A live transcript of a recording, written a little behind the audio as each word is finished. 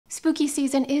Spooky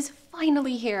season is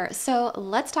finally here, so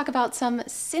let's talk about some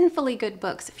sinfully good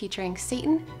books featuring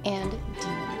Satan and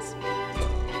demons.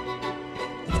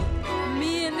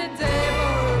 Me and the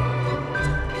devil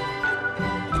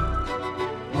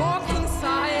walking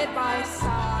side by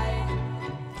side.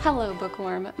 Hello,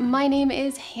 Bookworm. My name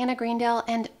is Hannah Greendale,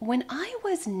 and when I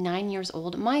was 9 years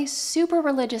old, my super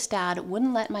religious dad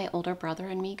wouldn't let my older brother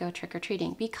and me go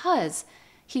trick-or-treating because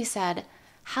he said,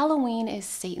 Halloween is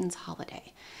Satan's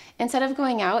holiday. Instead of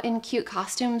going out in cute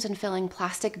costumes and filling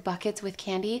plastic buckets with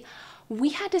candy, we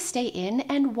had to stay in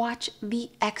and watch The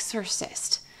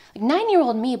Exorcist. Like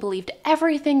 9-year-old me believed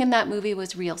everything in that movie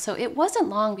was real, so it wasn't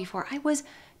long before I was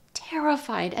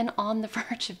terrified and on the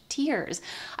verge of tears.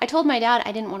 I told my dad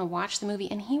I didn't want to watch the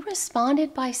movie, and he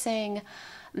responded by saying,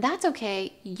 "That's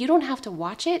okay, you don't have to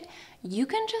watch it, you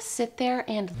can just sit there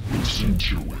and listen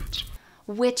to it."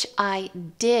 Which I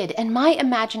did, and my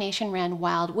imagination ran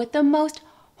wild with the most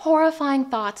horrifying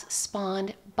thoughts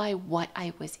spawned by what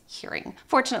I was hearing.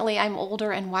 Fortunately, I'm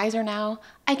older and wiser now.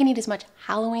 I can eat as much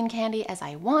Halloween candy as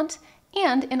I want,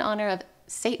 and in honor of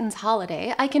Satan's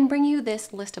holiday, I can bring you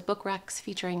this list of book recs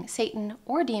featuring Satan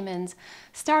or demons,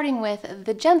 starting with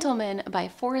The Gentleman by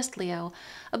Forrest Leo,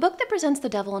 a book that presents the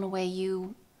devil in a way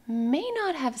you may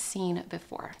not have seen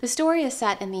before. The story is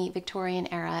set in the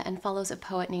Victorian era and follows a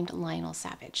poet named Lionel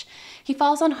Savage. He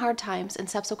falls on hard times and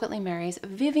subsequently marries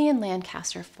Vivian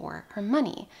Lancaster for her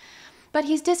money. But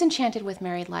he's disenchanted with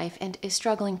married life and is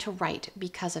struggling to write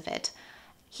because of it.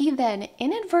 He then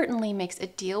inadvertently makes a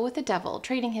deal with the devil,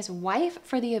 trading his wife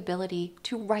for the ability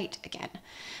to write again.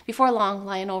 Before long,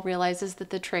 Lionel realizes that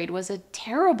the trade was a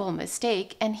terrible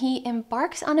mistake, and he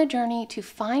embarks on a journey to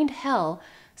find hell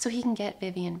so he can get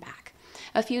Vivian back.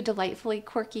 A few delightfully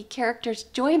quirky characters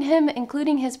join him,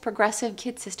 including his progressive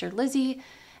kid sister Lizzie,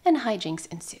 and hijinks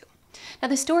ensue. Now,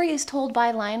 the story is told by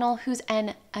Lionel, who's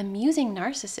an amusing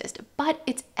narcissist, but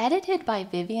it's edited by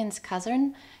Vivian's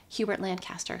cousin, Hubert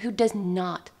Lancaster, who does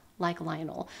not like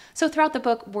Lionel. So throughout the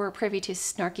book, we're privy to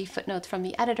snarky footnotes from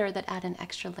the editor that add an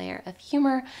extra layer of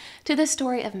humor to the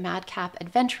story of madcap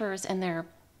adventurers and their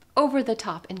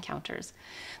over-the-top encounters.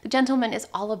 The Gentleman is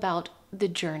all about the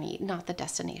journey, not the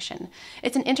destination.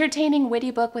 It's an entertaining,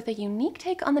 witty book with a unique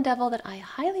take on the devil that I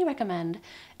highly recommend,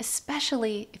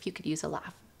 especially if you could use a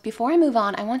laugh. Before I move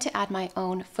on, I want to add my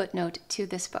own footnote to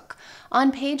this book.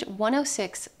 On page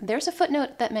 106, there's a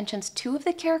footnote that mentions two of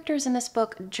the characters in this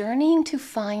book journeying to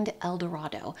find El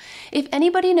Dorado. If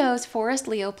anybody knows Forrest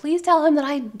Leo, please tell him that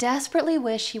I desperately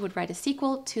wish he would write a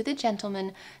sequel to The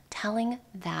Gentleman telling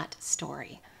that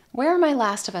story. Where are my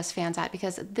Last of Us fans at?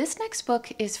 Because this next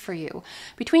book is for you.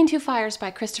 Between Two Fires by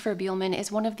Christopher Buehlman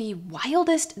is one of the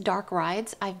wildest dark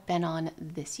rides I've been on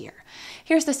this year.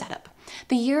 Here's the setup.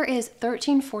 The year is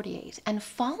 1348, and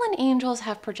fallen angels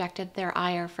have projected their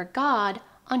ire for God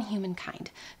on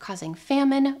humankind, causing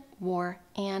famine, war,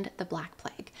 and the Black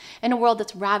Plague. In a world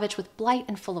that's ravaged with blight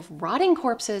and full of rotting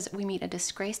corpses, we meet a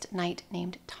disgraced knight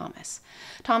named Thomas.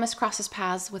 Thomas crosses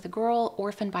paths with a girl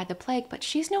orphaned by the plague, but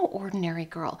she's no ordinary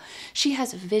girl. She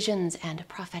has visions and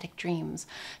prophetic dreams.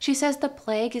 She says the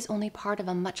plague is only part of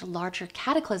a much larger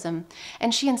cataclysm,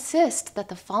 and she insists that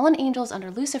the fallen angels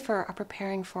under Lucifer are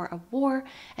preparing for a war,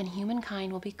 and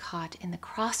humankind will be caught in the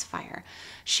crossfire.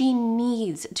 She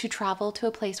needs to travel to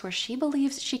a place where she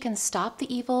believes she can stop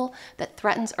the evil that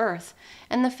threatens Earth,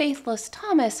 and the faithless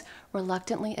Thomas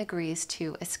reluctantly agrees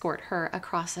to escort her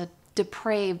across a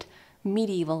depraved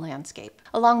medieval landscape.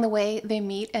 Along the way, they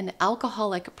meet an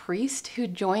alcoholic priest who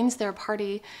joins their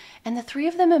party, and the three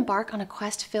of them embark on a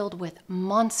quest filled with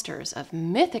monsters of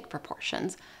mythic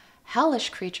proportions, hellish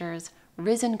creatures,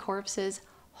 risen corpses,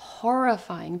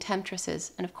 horrifying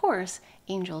temptresses, and of course,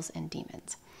 angels and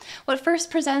demons. What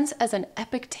first presents as an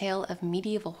epic tale of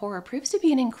medieval horror proves to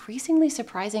be an increasingly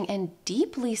surprising and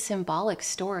deeply symbolic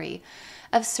story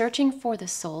of searching for the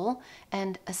soul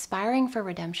and aspiring for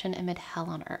redemption amid hell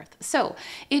on earth. So,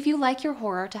 if you like your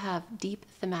horror to have deep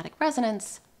thematic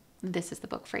resonance, this is the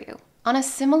book for you. On a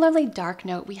similarly dark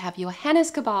note, we have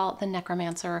Johannes Cabal, the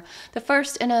Necromancer, the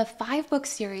first in a 5-book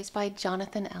series by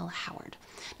Jonathan L. Howard.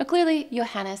 Now, clearly,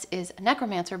 Johannes is a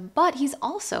necromancer, but he's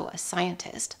also a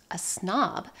scientist, a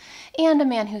snob, and a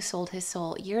man who sold his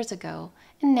soul years ago,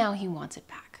 and now he wants it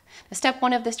back. Now, step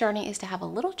 1 of this journey is to have a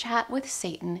little chat with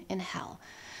Satan in hell.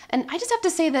 And I just have to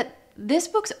say that this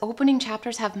book's opening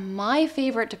chapters have my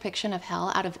favorite depiction of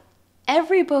hell out of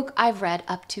every book I've read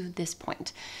up to this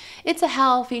point. It's a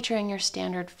hell featuring your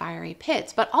standard fiery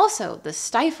pits, but also the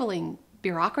stifling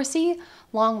bureaucracy,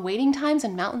 long waiting times,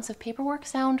 and mountains of paperwork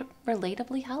sound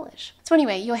relatably hellish. So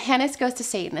anyway, Johannes goes to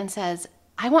Satan and says,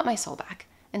 "I want my soul back."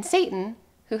 And Satan,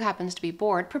 who happens to be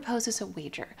bored, proposes a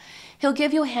wager. He'll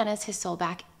give Johannes his soul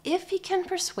back if he can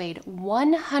persuade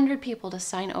 100 people to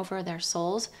sign over their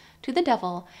souls to the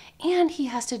devil, and he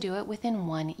has to do it within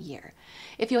 1 year.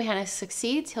 If Johannes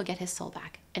succeeds, he'll get his soul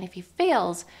back, and if he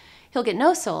fails, he'll get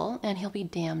no soul and he'll be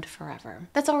damned forever.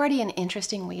 That's already an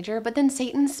interesting wager, but then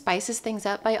Satan spices things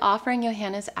up by offering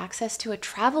Johannes access to a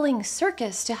traveling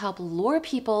circus to help lure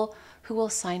people who will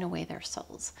sign away their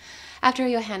souls. After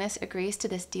Johannes agrees to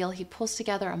this deal, he pulls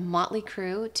together a motley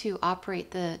crew to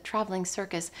operate the traveling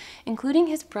circus, including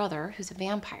his brother, who's a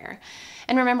vampire.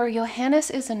 And remember, Johannes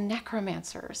is a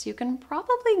necromancer, so you can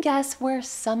probably guess where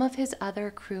some of his other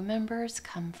crew members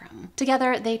come from.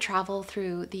 Together, they travel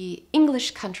through the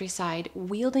English countryside,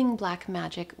 wielding black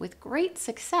magic with great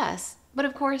success. But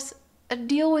of course, a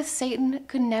deal with Satan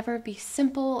could never be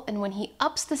simple, and when he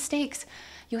ups the stakes,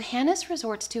 Johannes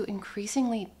resorts to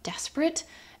increasingly desperate,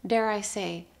 dare I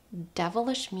say,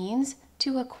 devilish means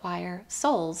to acquire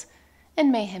souls, and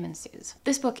mayhem ensues.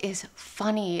 This book is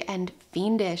funny and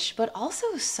fiendish, but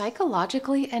also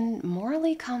psychologically and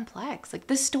morally complex. Like,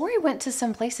 the story went to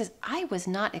some places I was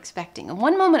not expecting. In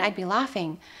one moment I'd be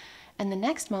laughing, and the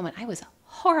next moment I was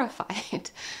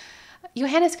horrified.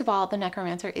 Johannes Cabal, the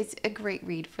Necromancer, is a great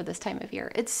read for this time of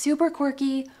year. It's super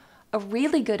quirky, a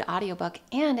really good audiobook,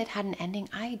 and it had an ending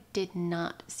I did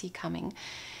not see coming.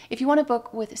 If you want a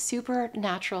book with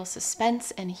supernatural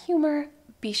suspense and humor,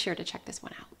 be sure to check this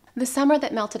one out. The Summer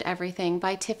That Melted Everything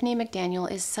by Tiffany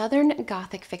McDaniel is Southern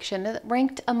Gothic fiction that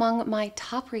ranked among my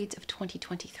top reads of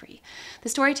 2023. The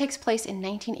story takes place in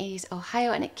 1980s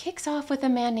Ohio, and it kicks off with a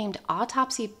man named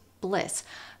Autopsy Bliss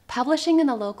publishing in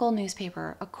the local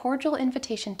newspaper a cordial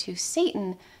invitation to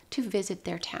Satan to visit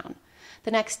their town.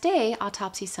 The next day,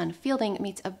 Autopsy's son Fielding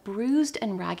meets a bruised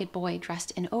and ragged boy dressed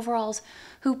in overalls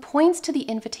who points to the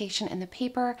invitation in the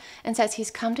paper and says he's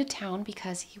come to town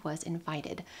because he was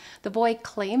invited. The boy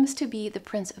claims to be the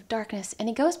Prince of Darkness, and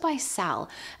he goes by Sal,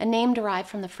 a name derived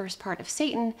from the first part of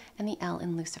Satan and the L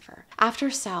in Lucifer. After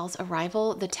Sal's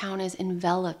arrival, the town is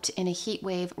enveloped in a heat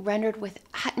wave rendered with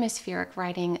atmospheric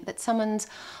writing that summons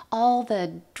all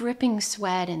the dripping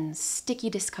sweat and sticky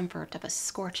discomfort of a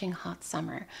scorching hot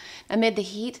summer. Amid the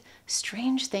heat,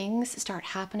 strange things start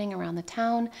happening around the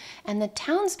town, and the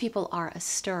townspeople are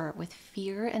astir with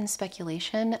fear and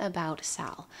speculation about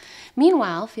Sal.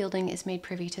 Meanwhile, Fielding is made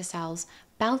privy to Sal's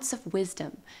bouts of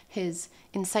wisdom, his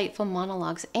insightful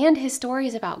monologues, and his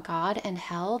stories about God and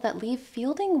hell that leave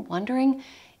Fielding wondering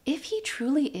if he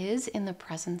truly is in the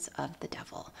presence of the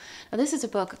devil. Now, this is a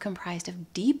book comprised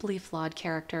of deeply flawed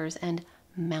characters and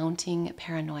mounting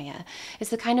paranoia. It's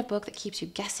the kind of book that keeps you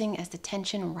guessing as the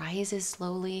tension rises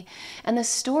slowly, and the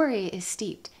story is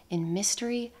steeped in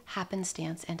mystery,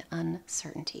 happenstance, and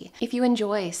uncertainty. If you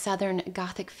enjoy Southern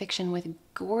Gothic fiction with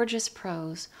gorgeous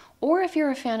prose, or if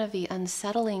you're a fan of the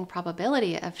unsettling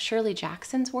probability of Shirley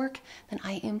Jackson's work, then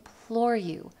I implore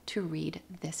you to read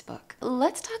this book.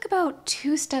 Let's talk about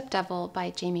Two-Step Devil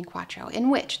by Jamie Quatro, in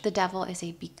which the devil is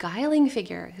a beguiling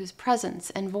figure whose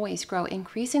presence and voice grow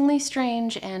increasingly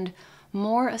strange and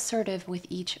more assertive with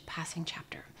each passing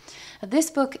chapter.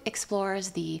 This book explores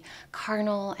the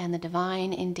carnal and the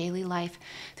divine in daily life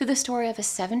through the story of a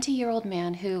 70-year-old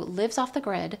man who lives off the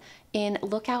grid in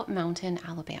Lookout Mountain,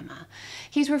 Alabama.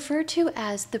 He's referred to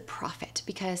as the prophet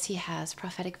because he has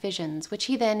prophetic visions, which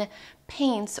he then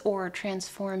paints or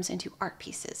transforms into art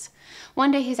pieces.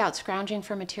 One day he's out scrounging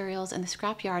for materials in the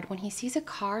scrapyard when he sees a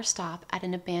car stop at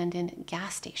an abandoned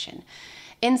gas station.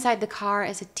 Inside the car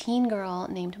is a teen girl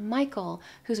named Michael,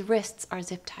 whose wrists are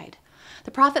zip-tied.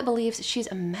 The prophet believes she's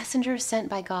a messenger sent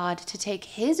by God to take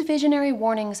his visionary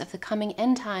warnings of the coming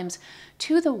end times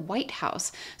to the White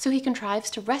House, so he contrives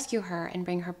to rescue her and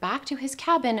bring her back to his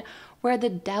cabin, where the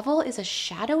devil is a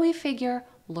shadowy figure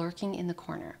lurking in the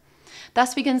corner.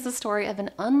 Thus begins the story of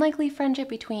an unlikely friendship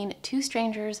between two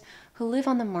strangers who live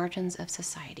on the margins of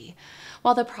society.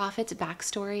 While the prophet's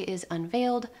backstory is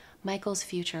unveiled, Michael's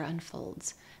future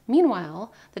unfolds.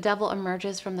 Meanwhile, the devil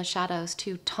emerges from the shadows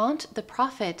to taunt the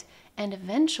prophet and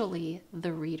eventually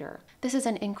the reader. This is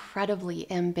an incredibly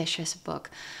ambitious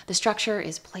book. The structure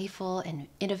is playful and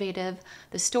innovative.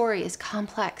 The story is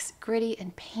complex, gritty,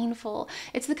 and painful.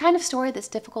 It's the kind of story that's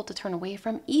difficult to turn away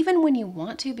from, even when you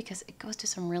want to, because it goes to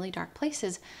some really dark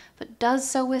places, but does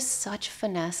so with such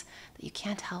finesse that you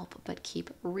can't help but keep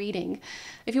reading.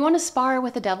 If you want to spar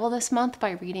with the devil this month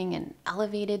by reading an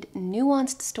elevated,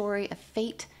 nuanced story of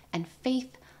fate and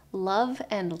faith, love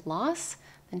and loss,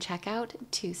 then check out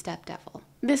Two-Step Devil.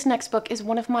 This next book is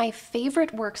one of my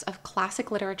favorite works of classic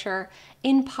literature,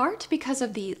 in part because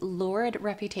of the lurid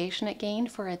reputation it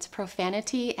gained for its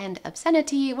profanity and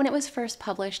obscenity when it was first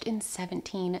published in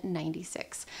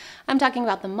 1796. I'm talking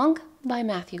about The Monk by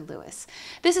Matthew Lewis.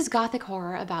 This is gothic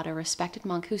horror about a respected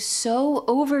monk who's so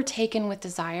overtaken with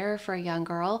desire for a young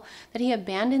girl that he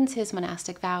abandons his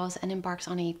monastic vows and embarks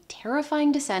on a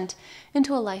terrifying descent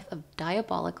into a life of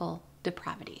diabolical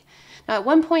depravity. Now, at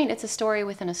one point, it's a story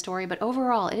within a story, but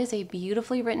overall, it is a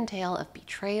beautifully written tale of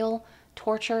betrayal,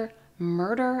 torture,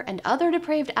 murder, and other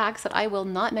depraved acts that I will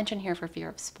not mention here for fear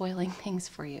of spoiling things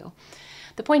for you.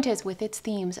 The point is, with its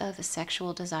themes of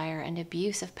sexual desire and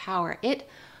abuse of power, it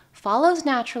follows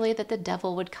naturally that the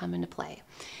devil would come into play.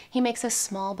 He makes a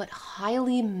small but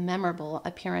highly memorable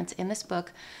appearance in this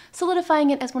book, solidifying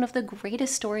it as one of the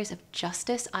greatest stories of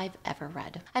justice I've ever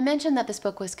read. I mentioned that this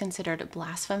book was considered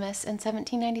blasphemous in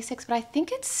 1796, but I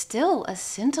think it's still a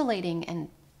scintillating and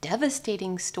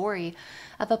devastating story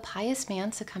of a pious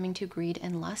man succumbing to greed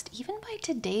and lust, even by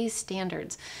today's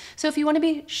standards. So if you want to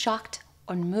be shocked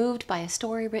or moved by a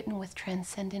story written with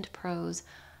transcendent prose,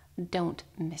 don't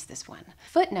miss this one.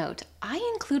 Footnote, I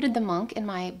included The Monk in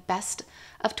my best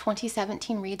of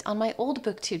 2017 reads on my old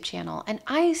BookTube channel, and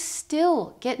I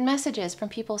still get messages from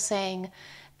people saying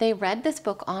they read this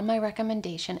book on my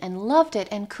recommendation and loved it,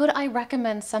 and could I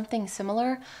recommend something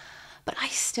similar? But I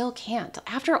still can't.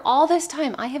 After all this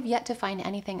time, I have yet to find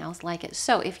anything else like it.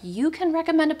 So if you can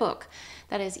recommend a book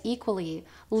that is equally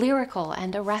lyrical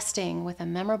and arresting with a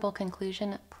memorable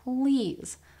conclusion,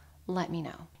 please let me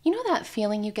know. You know that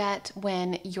feeling you get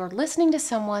when you're listening to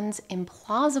someone's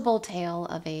implausible tale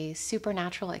of a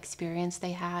supernatural experience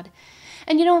they had,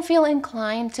 and you don't feel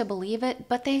inclined to believe it,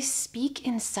 but they speak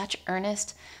in such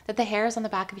earnest that the hairs on the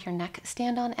back of your neck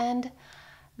stand on end?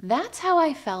 That's how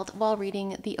I felt while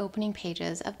reading the opening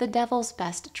pages of The Devil's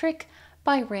Best Trick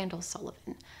by Randall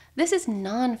Sullivan. This is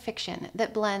nonfiction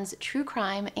that blends true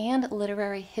crime and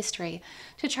literary history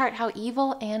to chart how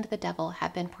evil and the devil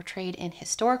have been portrayed in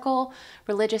historical,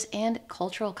 religious, and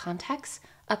cultural contexts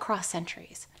across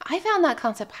centuries. I found that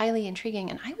concept highly intriguing,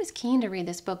 and I was keen to read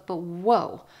this book, but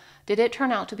whoa, did it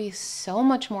turn out to be so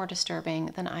much more disturbing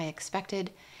than I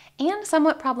expected and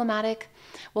somewhat problematic.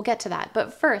 We'll get to that,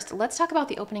 but first, let's talk about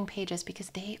the opening pages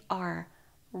because they are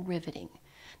riveting.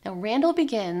 Now, Randall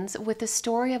begins with the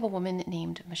story of a woman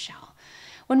named Michelle.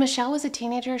 When Michelle was a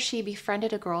teenager, she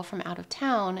befriended a girl from out of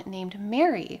town named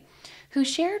Mary, who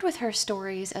shared with her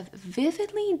stories of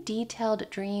vividly detailed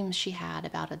dreams she had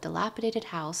about a dilapidated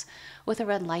house with a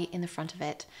red light in the front of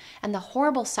it, and the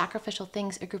horrible sacrificial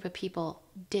things a group of people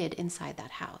did inside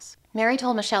that house. Mary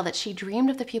told Michelle that she dreamed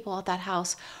of the people at that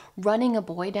house running a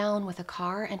boy down with a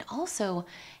car and also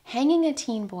hanging a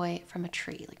teen boy from a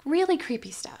tree, like really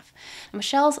creepy stuff.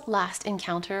 Michelle's last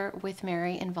encounter with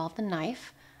Mary involved a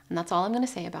knife, and that's all I'm going to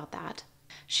say about that.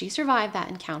 She survived that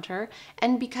encounter,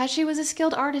 and because she was a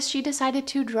skilled artist, she decided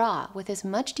to draw with as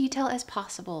much detail as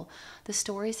possible the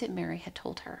stories that Mary had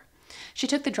told her. She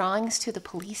took the drawings to the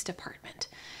police department,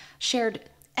 shared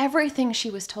everything she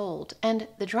was told, and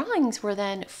the drawings were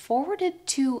then forwarded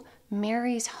to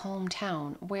Mary's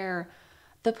hometown, where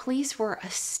the police were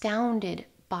astounded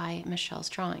by Michelle's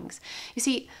drawings. You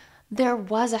see, there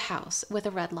was a house with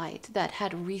a red light that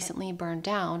had recently burned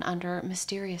down under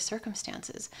mysterious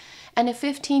circumstances, and a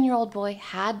 15-year-old boy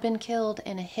had been killed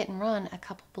in a hit and run a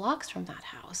couple blocks from that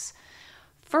house.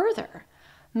 Further,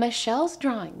 Michelle's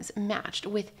drawings matched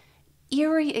with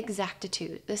eerie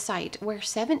exactitude the site where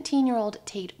 17-year-old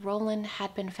Tate Rowland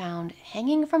had been found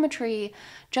hanging from a tree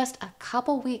just a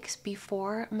couple weeks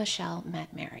before Michelle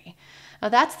met Mary. Now,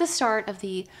 that's the start of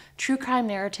the true crime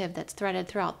narrative that's threaded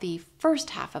throughout the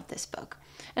first half of this book.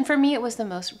 And for me, it was the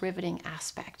most riveting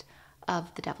aspect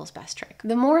of The Devil's Best Trick.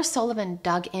 The more Sullivan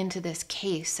dug into this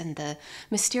case and the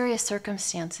mysterious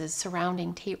circumstances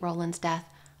surrounding Tate Rowland's death,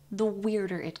 the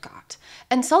weirder it got.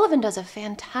 And Sullivan does a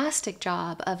fantastic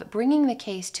job of bringing the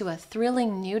case to a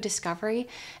thrilling new discovery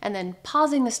and then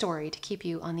pausing the story to keep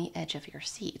you on the edge of your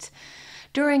seat.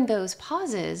 During those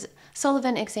pauses,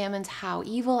 Sullivan examines how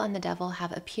evil and the devil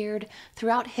have appeared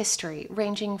throughout history,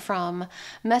 ranging from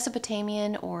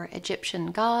Mesopotamian or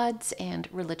Egyptian gods and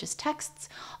religious texts,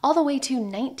 all the way to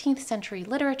 19th century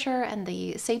literature and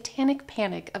the satanic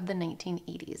panic of the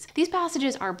 1980s. These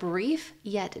passages are brief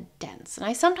yet dense, and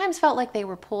I sometimes felt like they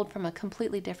were pulled from a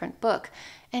completely different book,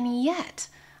 and yet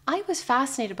I was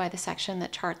fascinated by the section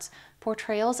that charts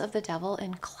portrayals of the devil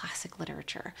in classic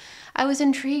literature. I was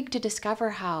intrigued to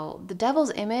discover how the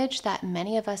devil's image that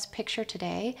many of us picture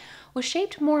today was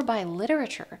shaped more by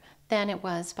literature than it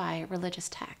was by religious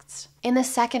texts. In the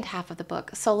second half of the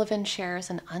book, Sullivan shares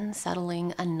an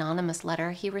unsettling anonymous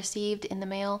letter he received in the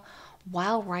mail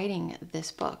while writing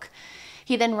this book.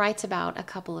 He then writes about a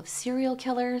couple of serial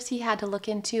killers he had to look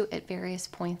into at various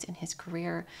points in his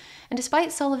career. And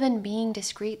despite Sullivan being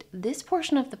discreet, this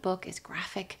portion of the book is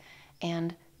graphic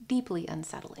and deeply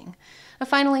unsettling.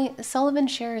 Finally, Sullivan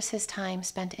shares his time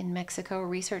spent in Mexico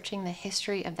researching the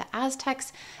history of the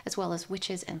Aztecs, as well as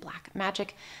witches and black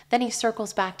magic. Then he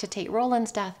circles back to Tate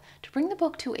Rowland's death to bring the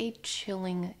book to a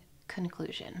chilling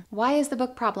conclusion. Why is the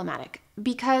book problematic?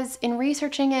 Because in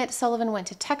researching it, Sullivan went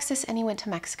to Texas and he went to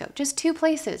Mexico, just two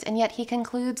places, and yet he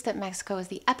concludes that Mexico is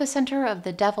the epicenter of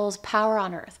the devil's power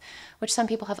on earth, which some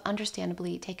people have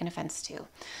understandably taken offense to.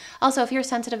 Also, if you're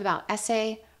sensitive about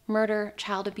essay, murder,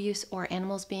 child abuse, or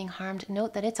animals being harmed,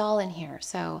 note that it's all in here,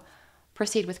 so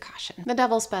proceed with caution. The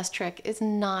Devil's Best Trick is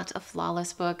not a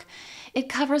flawless book. It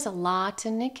covers a lot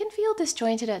and it can feel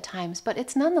disjointed at times, but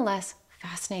it's nonetheless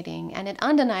fascinating, and it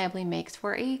undeniably makes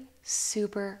for a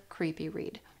super creepy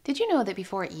read. Did you know that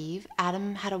before Eve,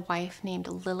 Adam had a wife named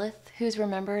Lilith, who's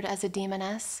remembered as a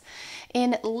demoness?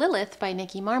 In Lilith by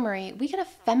Nikki Marmory, we get a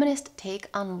feminist take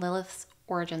on Lilith's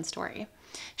origin story.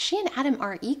 She and Adam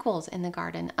are equals in the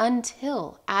garden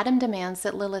until Adam demands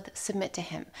that Lilith submit to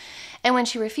him. And when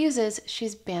she refuses,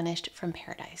 she's banished from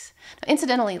paradise. Now,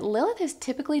 incidentally, Lilith is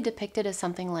typically depicted as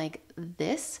something like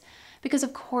this, because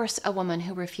of course a woman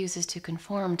who refuses to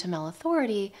conform to male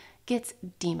authority gets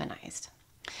demonized.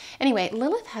 Anyway,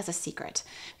 Lilith has a secret.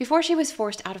 Before she was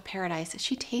forced out of paradise,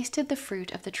 she tasted the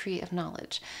fruit of the tree of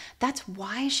knowledge. That's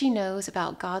why she knows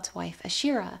about God's wife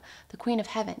Asherah, the queen of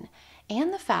heaven,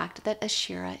 and the fact that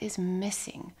Asherah is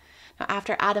missing. Now,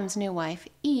 after Adam's new wife,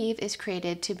 Eve, is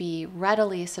created to be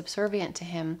readily subservient to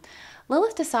him,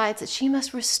 Lilith decides that she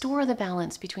must restore the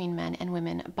balance between men and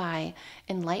women by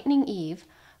enlightening Eve,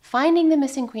 finding the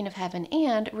missing queen of heaven,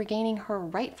 and regaining her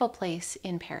rightful place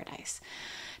in paradise.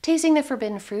 Tasting the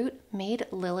forbidden fruit made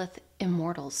Lilith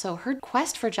immortal, so her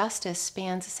quest for justice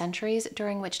spans centuries,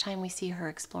 during which time we see her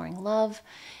exploring love,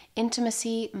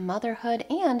 intimacy, motherhood,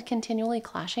 and continually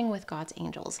clashing with God's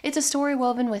angels. It's a story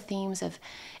woven with themes of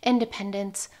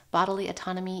independence, bodily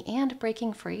autonomy, and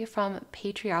breaking free from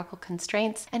patriarchal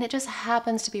constraints, and it just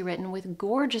happens to be written with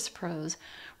gorgeous prose,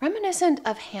 reminiscent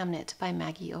of Hamnet by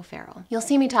Maggie O'Farrell. You'll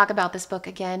see me talk about this book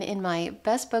again in my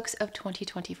Best Books of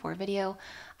 2024 video.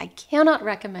 I cannot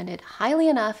recommend it highly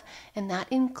enough, and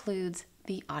that includes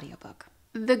the audiobook.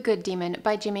 The Good Demon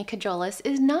by Jimmy Cajolas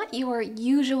is not your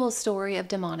usual story of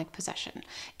demonic possession.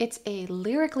 It's a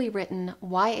lyrically written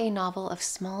YA novel of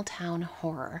small-town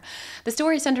horror. The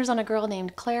story centers on a girl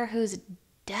named Claire who's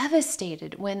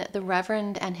devastated when the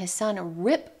Reverend and his son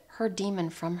rip her demon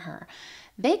from her.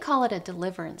 They call it a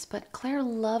deliverance, but Claire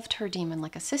loved her demon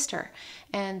like a sister,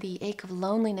 and the ache of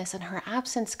loneliness in her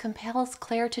absence compels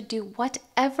Claire to do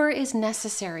whatever is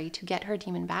necessary to get her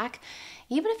demon back,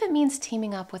 even if it means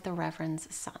teaming up with the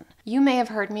Reverend's son. You may have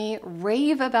heard me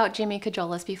rave about Jimmy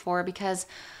Cajolas before because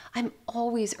I'm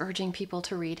always urging people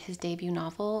to read his debut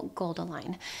novel,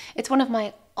 Goldaline. It's one of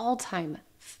my all-time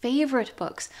favorite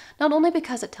books, not only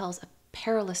because it tells a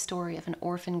perilous story of an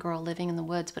orphan girl living in the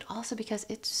woods, but also because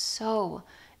it's so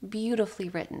beautifully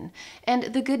written. And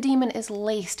The Good Demon is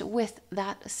laced with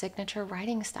that signature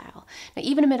writing style. Now,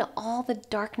 even amid all the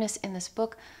darkness in this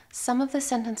book, some of the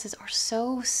sentences are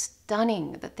so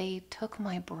stunning that they took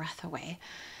my breath away.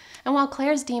 And while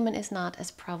Claire's demon is not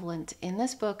as prevalent in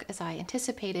this book as I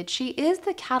anticipated, she is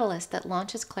the catalyst that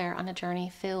launches Claire on a journey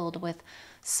filled with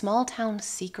small-town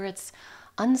secrets,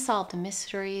 unsolved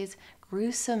mysteries,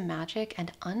 gruesome magic,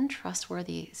 and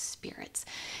untrustworthy spirits.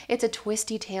 It's a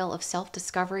twisty tale of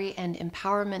self-discovery and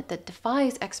empowerment that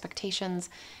defies expectations,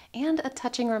 and a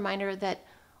touching reminder that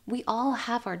we all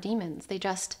have our demons. They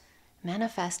just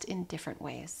manifest in different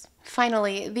ways.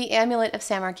 Finally, The Amulet of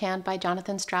Samarkand by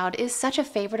Jonathan Stroud is such a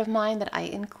favorite of mine that I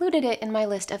included it in my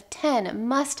list of 10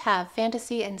 must-have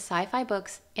fantasy and sci-fi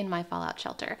books in my fallout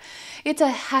shelter. It's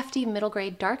a hefty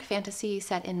middle-grade dark fantasy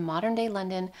set in modern-day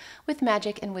London with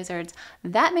magic and wizards.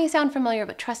 That may sound familiar,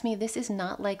 but trust me, this is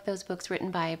not like those books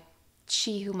written by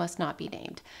she who must not be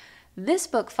named. This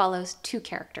book follows two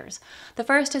characters. The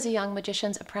first is a young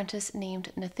magician's apprentice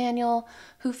named Nathaniel,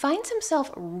 who finds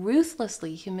himself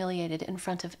ruthlessly humiliated in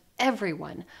front of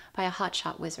everyone by a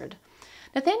hotshot wizard.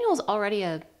 Nathaniel's already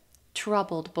a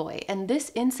troubled boy, and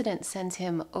this incident sends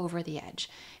him over the edge.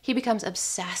 He becomes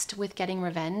obsessed with getting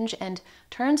revenge and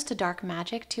turns to dark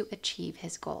magic to achieve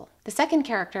his goal. The second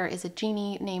character is a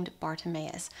genie named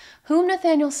Bartimaeus, whom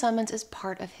Nathaniel summons as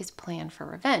part of his plan for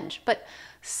revenge. But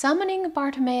summoning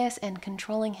Bartimaeus and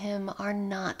controlling him are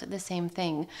not the same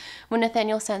thing. When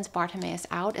Nathaniel sends Bartimaeus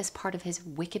out as part of his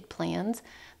wicked plans,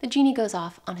 the genie goes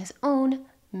off on his own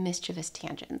mischievous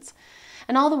tangents.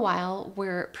 And all the while,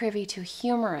 we're privy to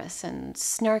humorous and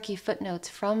snarky footnotes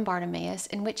from Bartimaeus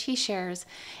in which he shares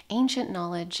ancient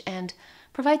knowledge and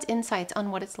provides insights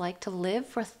on what it's like to live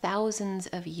for thousands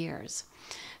of years.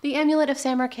 The Amulet of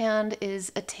Samarkand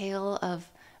is a tale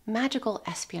of magical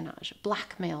espionage,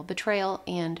 blackmail, betrayal,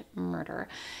 and murder.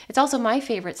 It's also my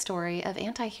favorite story of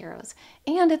anti-heroes,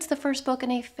 and it's the first book in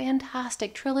a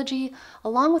fantastic trilogy,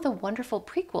 along with a wonderful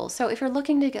prequel. So if you're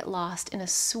looking to get lost in a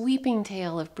sweeping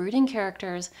tale of brooding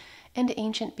characters and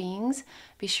ancient beings,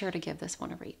 be sure to give this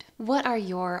one a read. What are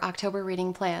your October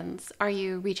reading plans? Are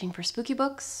you reaching for spooky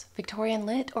books, Victorian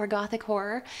lit, or gothic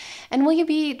horror? And will you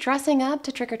be dressing up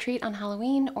to trick or treat on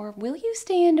Halloween, or will you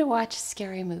stay in to watch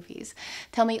scary movies?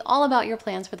 Tell me all about your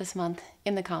plans for this month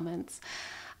in the comments.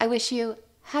 I wish you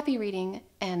happy reading,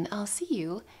 and I'll see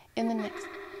you in the next...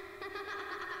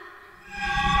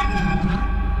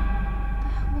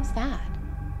 What was that?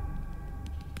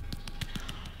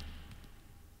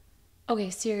 Okay,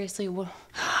 seriously, what?